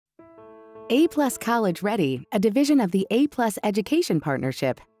A+ College Ready, a division of the A+ Education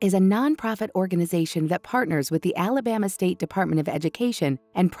Partnership, is a nonprofit organization that partners with the Alabama State Department of Education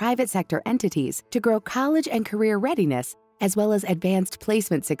and private sector entities to grow college and career readiness, as well as advanced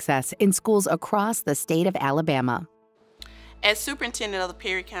placement success in schools across the state of Alabama. As superintendent of the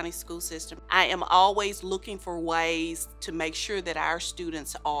Perry County School System, I am always looking for ways to make sure that our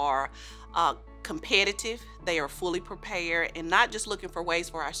students are competitive, they are fully prepared, and not just looking for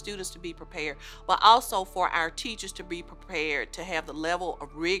ways for our students to be prepared, but also for our teachers to be prepared to have the level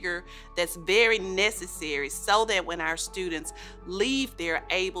of rigor that's very necessary so that when our students leave, they're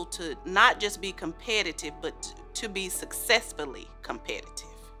able to not just be competitive, but to be successfully competitive.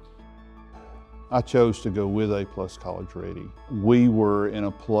 I chose to go with A+ College Ready. We were in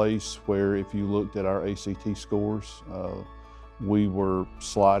a place where if you looked at our ACT scores, we were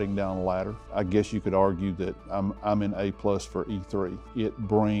sliding down the ladder. I guess you could argue that I'm in A+ for E3. It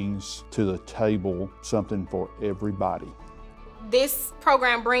brings to the table something for everybody. This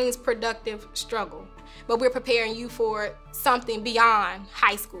program brings productive struggle, but we're preparing you for something beyond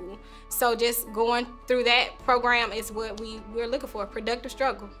high school. So just going through that program is what we're looking for, productive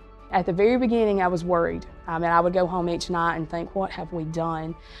struggle. At the very beginning, I was worried. I would go home each night and think, what have we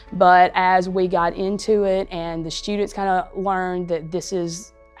done? But as we got into it and the students kind of learned that this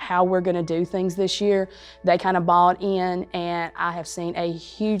is how we're going to do things this year, they kind of bought in, and I have seen a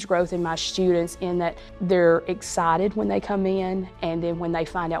huge growth in my students in that they're excited when they come in, and then when they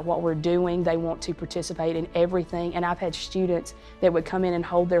find out what we're doing, they want to participate in everything. And I've had students that would come in and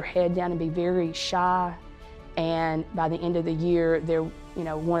hold their head down and be very shy, and by the end of the year, they're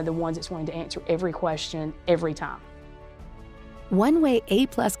one of the ones that's wanting to answer every question every time. One way A+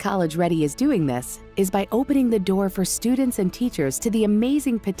 College Ready is doing this is by opening the door for students and teachers to the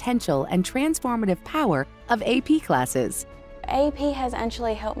amazing potential and transformative power of AP classes. AP has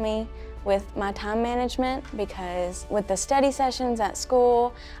actually helped me with my time management, because with the study sessions at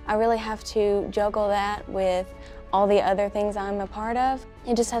school, I really have to juggle that with all the other things I'm a part of.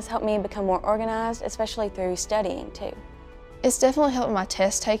 It just has helped me become more organized, especially through studying too. It's definitely helped with my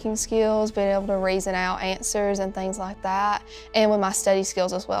test-taking skills, being able to reason out answers and things like that, and with my study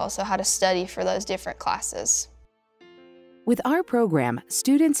skills as well, so how to study for those different classes. With our program,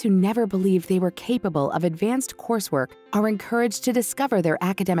 students who never believed they were capable of advanced coursework are encouraged to discover their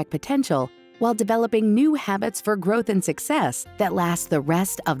academic potential while developing new habits for growth and success that last the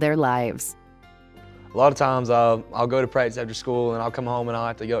rest of their lives. A lot of times I'll go to practice after school and I'll come home and I'll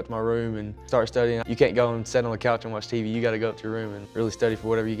have to go up to my room and start studying. You can't go and sit on the couch and watch TV. You got to go up to your room and really study for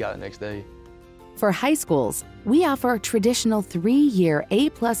whatever you got the next day. For high schools, we offer a traditional 3-year A+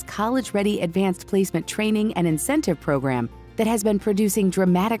 College Ready Advanced Placement Training and Incentive Program that has been producing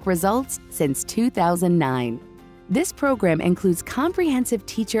dramatic results since 2009. This program includes comprehensive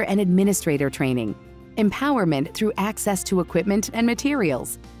teacher and administrator training, empowerment through access to equipment and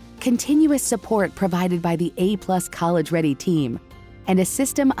materials, continuous support provided by the A+ College Ready team, and a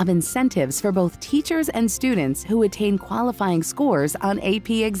system of incentives for both teachers and students who attain qualifying scores on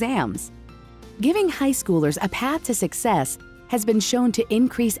AP exams. Giving high schoolers a path to success has been shown to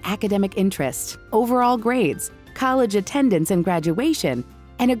increase academic interest, overall grades, college attendance and graduation,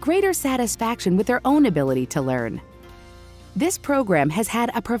 and a greater satisfaction with their own ability to learn. This program has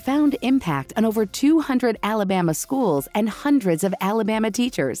had a profound impact on over 200 Alabama schools and hundreds of Alabama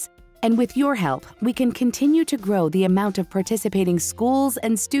teachers. And with your help, we can continue to grow the amount of participating schools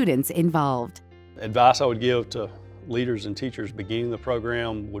and students involved. Advice I would give to leaders and teachers beginning the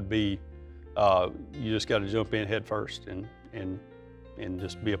program would be, you just got to jump in head first and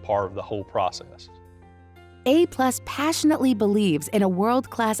just be a part of the whole process. A+ passionately believes in a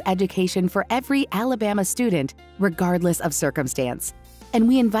world-class education for every Alabama student, regardless of circumstance. And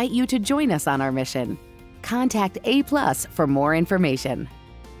we invite you to join us on our mission. Contact A+ for more information.